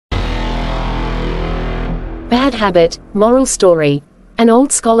Bad habit, moral story. An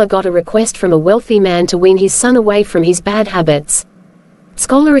old scholar got a request from a wealthy man to wean his son away from his bad habits.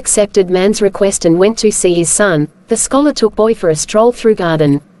 Scholar accepted man's request and went to see his son. The scholar took boy for a stroll through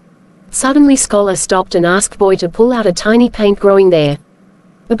garden. Suddenly scholar stopped and asked boy to pull out a tiny plant growing there.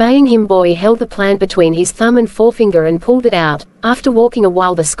 Obeying him, boy held the plant between his thumb and forefinger and pulled it out. After walking a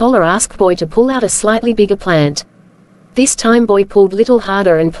while, the scholar asked boy to pull out a slightly bigger plant. This time boy pulled little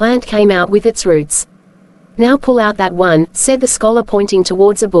harder and plant came out with its roots. Now pull out that one, said the scholar pointing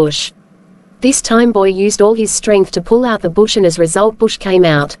towards a bush. This time boy used all his strength to pull out the bush and as result bush came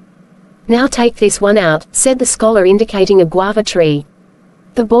out. Now take this one out, said the scholar indicating a guava tree.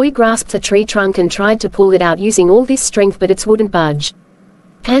 The boy grasped the tree trunk and tried to pull it out using all this strength, but it wouldn't budge.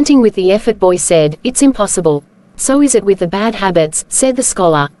 Panting with the effort, boy said, "It's impossible." So is it with the bad habits, said the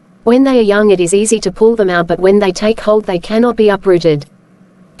scholar. When they are young it is easy to pull them out, but when they take hold they cannot be uprooted.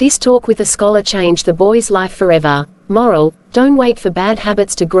 This talk with the scholar changed the boy's life forever. Moral: don't wait for bad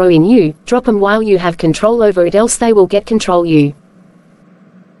habits to grow in you, drop them while you have control over it, else they will get control you.